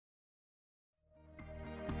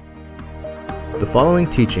The following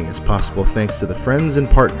teaching is possible thanks to the friends and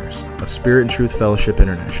partners of Spirit and Truth Fellowship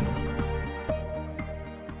International.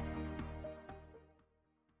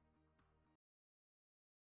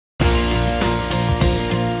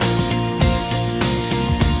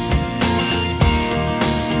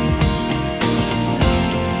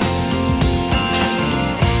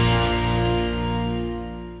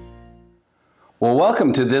 Well,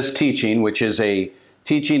 welcome to this teaching, which is a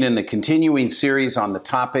teaching in the continuing series on the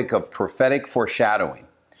topic of prophetic foreshadowing.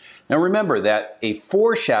 Now remember that a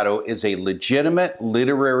foreshadow is a legitimate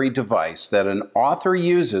literary device that an author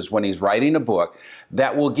uses when he's writing a book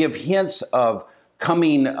that will give hints of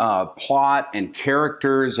coming plot and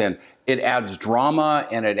characters, and it adds drama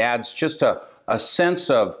and it adds just a sense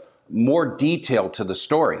of more detail to the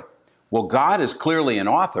story. Well, God is clearly an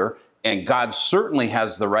author, and God certainly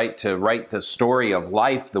has the right to write the story of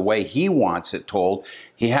life the way He wants it told.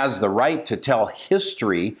 He has the right to tell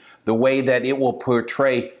history the way that it will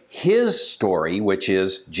portray His story, which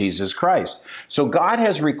is Jesus Christ. So God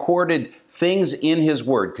has recorded things in His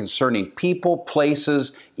Word concerning people,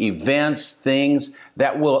 places, events, things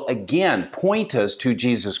that will again point us to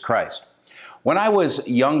Jesus Christ. When I was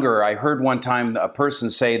younger, I heard one time a person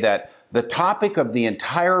say that the topic of the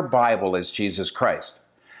entire Bible is Jesus Christ.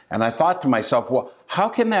 And I thought to myself, well, how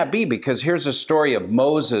can that be? Because here's a story of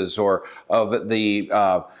Moses or of the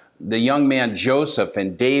young man Joseph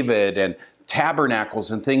and David and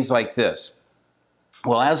tabernacles and things like this.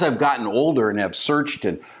 Well, as I've gotten older and have searched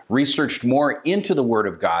and researched more into the Word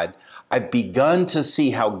of God, I've begun to see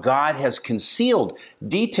how God has concealed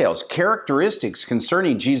details, characteristics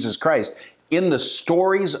concerning Jesus Christ in the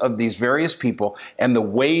stories of these various people and the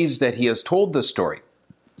ways that He has told the story.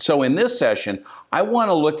 So in this session, I want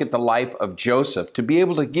to look at the life of Joseph to be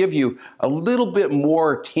able to give you a little bit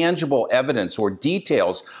more tangible evidence or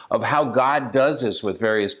details of how God does this with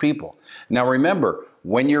various people. Now remember,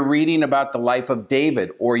 when you're reading about the life of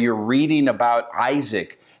David or you're reading about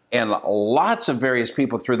Isaac and lots of various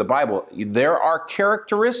people through the Bible, there are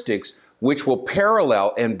characteristics which will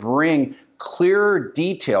parallel and bring clearer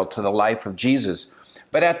detail to the life of Jesus.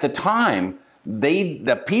 But at the time,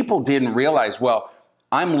 the people didn't realize, well,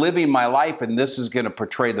 I'm living my life and this is going to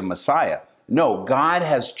portray the Messiah. No, God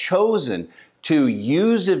has chosen to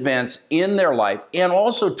use events in their life and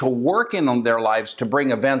also to work in their lives to bring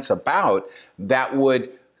events about that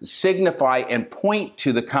would signify and point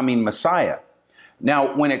to the coming Messiah.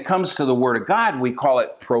 Now, when it comes to the Word of God, we call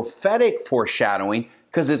it prophetic foreshadowing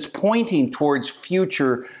because it's pointing towards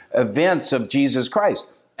future events of Jesus Christ.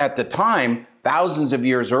 At the time, thousands of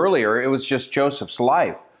years earlier, it was just Joseph's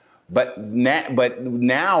life. But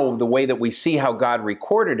now the way that we see how God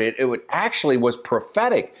recorded it, it actually was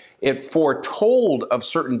prophetic. It foretold of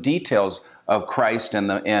certain details of Christ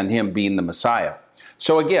and Him being the Messiah.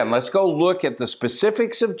 So again, let's go look at the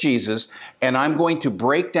specifics of Jesus, and I'm going to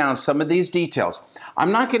break down some of these details.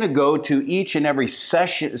 I'm not going to go to each and every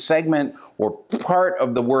segment or part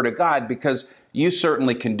of the Word of God because you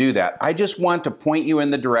certainly can do that. I just want to point you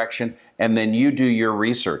in the direction, and then you do your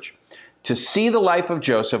research. To see the life of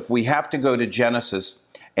Joseph, we have to go to Genesis,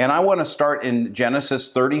 and I want to start in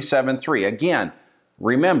Genesis 37:3. Again,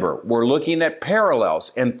 remember, we're looking at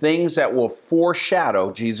parallels and things that will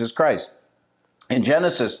foreshadow Jesus Christ. In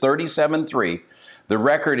Genesis 37:3, the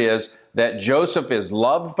record is that Joseph is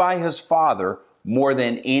loved by his father more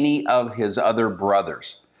than any of his other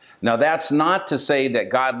brothers. Now, that's not to say that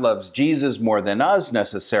God loves Jesus more than us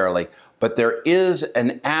necessarily, but there is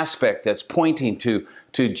an aspect that's pointing to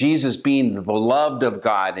Jesus being the beloved of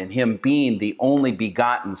God and Him being the only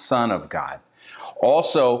begotten Son of God.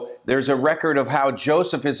 Also, there's a record of how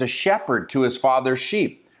Joseph is a shepherd to his father's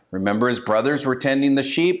sheep. Remember, his brothers were tending the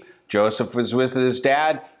sheep. Joseph was with his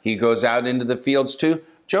dad. He goes out into the fields too.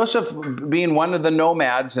 Joseph, being one of the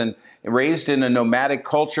nomads and raised in a nomadic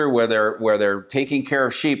culture where they're taking care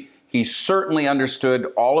of sheep, he certainly understood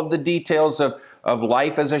all of the details of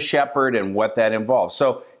life as a shepherd and what that involves.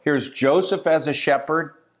 So here's Joseph as a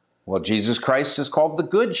shepherd. Well, Jesus Christ is called the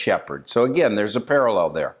Good Shepherd. So again, there's a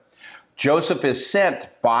parallel there. Joseph is sent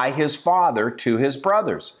by his father to his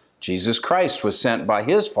brothers. Jesus Christ was sent by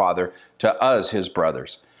his father to us, his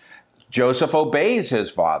brothers. Joseph obeys his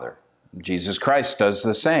father. Jesus Christ does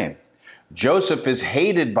the same. Joseph is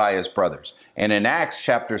hated by his brothers. And in Acts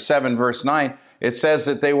chapter 7, verse 9, it says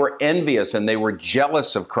that they were envious and they were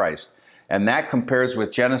jealous of Christ. And that compares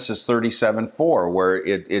with Genesis 37:4, where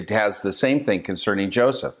it has the same thing concerning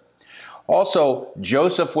Joseph. Also,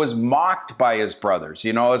 Joseph was mocked by his brothers.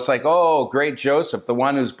 You know, it's like, oh, great Joseph, the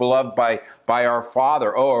one who's beloved by our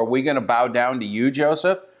father. Oh, are we going to bow down to you,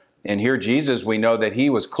 Joseph? And here Jesus, we know that he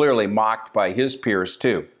was clearly mocked by his peers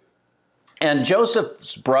too. And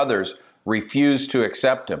Joseph's brothers refused to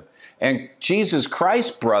accept him. And Jesus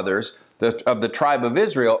Christ's brothers of the tribe of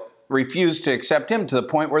Israel refused to accept him to the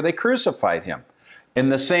point where they crucified him. In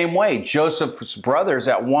the same way, Joseph's brothers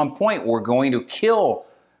at one point were going to kill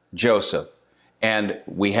Joseph. And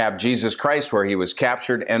we have Jesus Christ where he was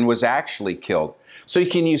captured and was actually killed. So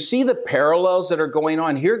can you see the parallels that are going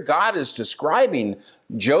on here? God is describing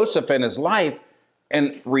Joseph and his life,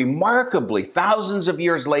 and remarkably, thousands of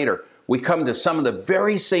years later, we come to some of the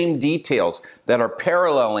very same details that are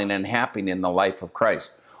paralleling and happening in the life of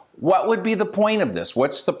Christ. What would be the point of this?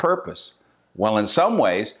 What's the purpose? Well, in some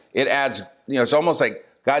ways, it adds, it's almost like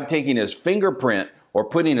God taking his fingerprint or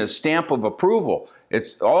putting a stamp of approval.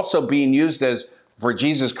 It's also being used as for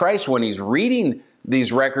Jesus Christ when he's reading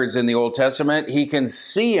these records in the Old Testament, he can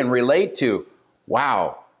see and relate to,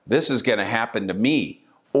 wow, this is going to happen to me.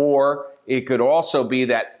 Or it could also be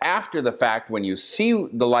that after the fact, when you see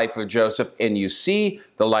the life of Joseph and you see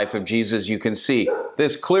the life of Jesus, you can see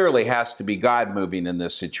this clearly has to be God moving in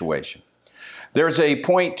this situation. There's a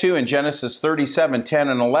point too in Genesis 37, 10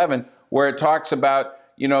 and 11, where it talks about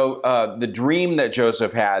the dream that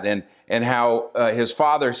Joseph had and how his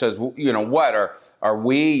father says, what, are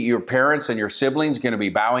we, your parents and your siblings, going to be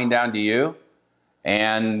bowing down to you?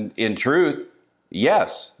 And in truth,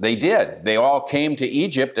 yes, they did. They all came to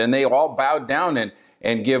Egypt and they all bowed down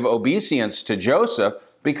and give obeisance to Joseph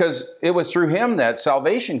because it was through him that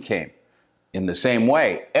salvation came. In the same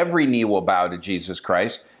way, every knee will bow to Jesus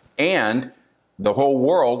Christ and the whole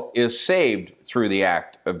world is saved through the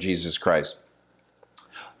act of Jesus Christ.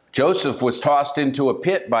 Joseph was tossed into a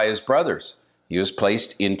pit by his brothers. He was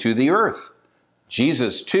placed into the earth.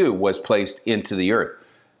 Jesus, too, was placed into the earth.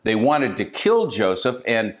 They wanted to kill Joseph,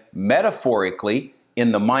 and metaphorically,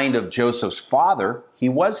 in the mind of Joseph's father, he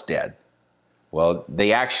was dead. Well,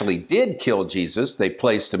 they actually did kill Jesus. They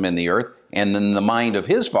placed him in the earth, and in the mind of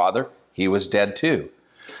his father, he was dead too.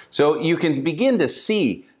 So you can begin to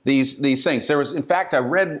see these things. In fact, I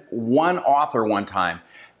read one author one time,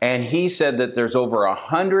 and he said that there's over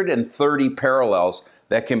 130 parallels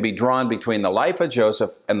that can be drawn between the life of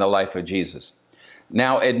Joseph and the life of Jesus.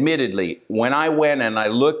 Now, admittedly, when I went and I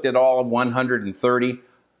looked at all 130,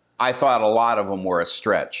 I thought a lot of them were a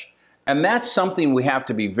stretch. And that's something we have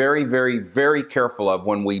to be very, very, very careful of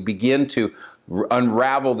when we begin to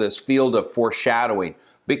unravel this field of foreshadowing,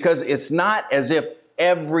 because it's not as if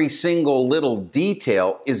every single little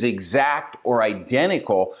detail is exact or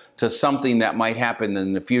identical to something that might happen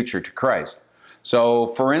in the future to Christ. So,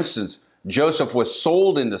 for instance, Joseph was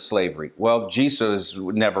sold into slavery. Well, Jesus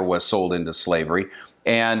never was sold into slavery.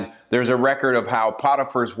 And there's a record of how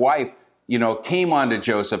Potiphar's wife, came onto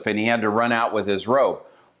Joseph and he had to run out with his robe.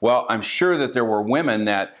 Well, I'm sure that there were women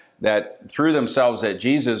that threw themselves at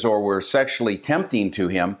Jesus or were sexually tempting to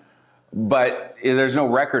him, but there's no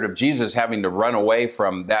record of Jesus having to run away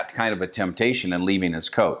from that kind of a temptation and leaving his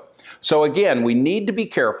coat. So again, we need to be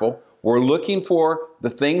careful. We're looking for the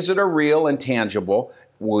things that are real and tangible.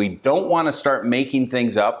 We don't want to start making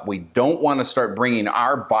things up. We don't want to start bringing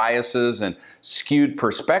our biases and skewed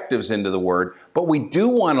perspectives into the Word, but we do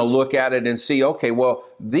want to look at it and see, okay, well,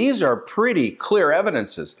 these are pretty clear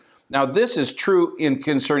evidences. Now, this is true in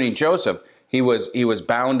concerning Joseph. He was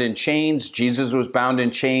bound in chains. Jesus was bound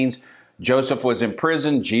in chains. Joseph was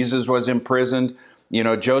imprisoned. Jesus was imprisoned.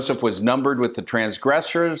 Joseph was numbered with the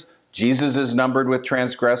transgressors. Jesus is numbered with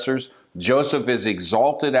transgressors. Joseph is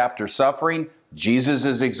exalted after suffering. Jesus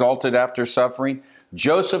is exalted after suffering.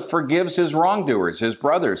 Joseph forgives his wrongdoers, his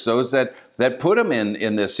brothers, those that put him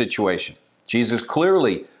in this situation. Jesus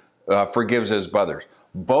clearly forgives his brothers.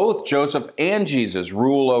 Both Joseph and Jesus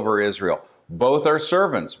rule over Israel. Both are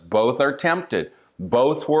servants. Both are tempted.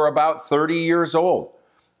 Both were about 30 years old.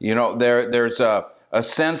 There's a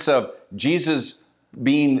sense of Jesus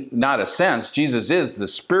being, not a sense, Jesus is the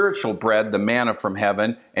spiritual bread, the manna from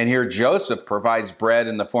heaven, and here Joseph provides bread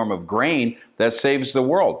in the form of grain that saves the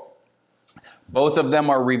world. Both of them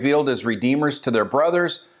are revealed as redeemers to their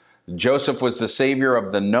brothers. Joseph was the savior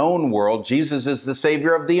of the known world. Jesus is the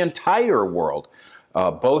savior of the entire world.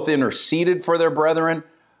 Both interceded for their brethren.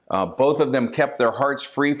 Both of them kept their hearts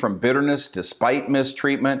free from bitterness despite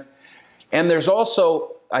mistreatment. And there's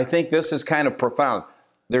also, I think this is kind of profound,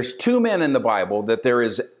 there's two men in the Bible that there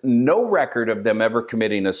is no record of them ever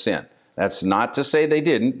committing a sin. That's not to say they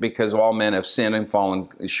didn't, because all men have sinned and fallen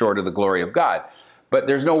short of the glory of God. But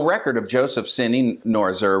there's no record of Joseph sinning, nor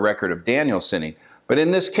is there a record of Daniel sinning. But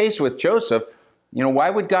in this case with Joseph, why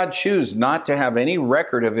would God choose not to have any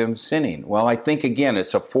record of him sinning? Well, I think, again,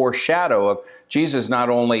 it's a foreshadow of Jesus not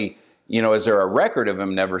only, is there a record of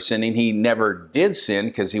him never sinning? He never did sin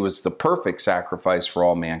because he was the perfect sacrifice for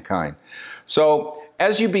all mankind. So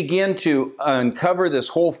as you begin to uncover this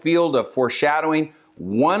whole field of foreshadowing,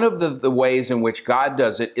 one of the ways in which God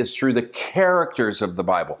does it is through the characters of the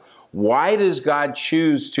Bible. Why does God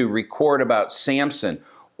choose to record about Samson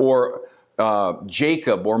or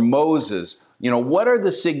Jacob or Moses? What are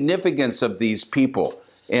the significance of these people?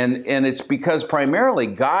 And it's because primarily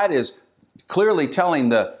God is clearly telling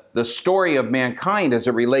the story of mankind as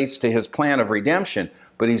it relates to his plan of redemption,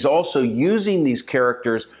 but he's also using these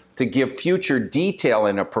characters to give future detail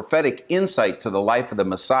and a prophetic insight to the life of the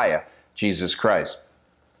Messiah, Jesus Christ.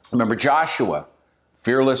 Remember Joshua,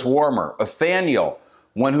 fearless warrior. Othniel,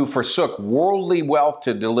 one who forsook worldly wealth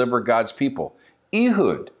to deliver God's people.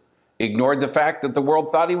 Ehud ignored the fact that the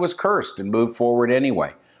world thought he was cursed and moved forward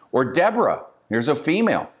anyway. Or Deborah, here's a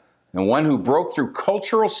female, and one who broke through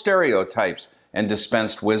cultural stereotypes and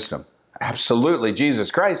dispensed wisdom. Absolutely,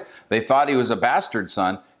 Jesus Christ, they thought he was a bastard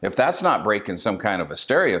son. If that's not breaking some kind of a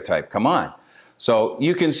stereotype, come on. So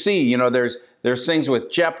you can see, there's things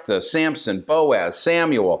with Jephthah, Samson, Boaz,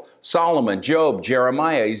 Samuel, Solomon, Job,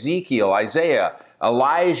 Jeremiah, Ezekiel, Isaiah,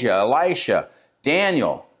 Elijah, Elisha,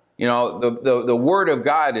 Daniel. The Word of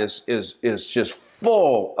God is just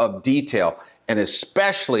full of detail, and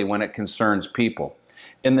especially when it concerns people.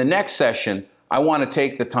 In the next session, I want to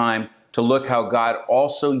take the time to look how God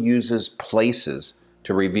also uses places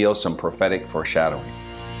to reveal some prophetic foreshadowing.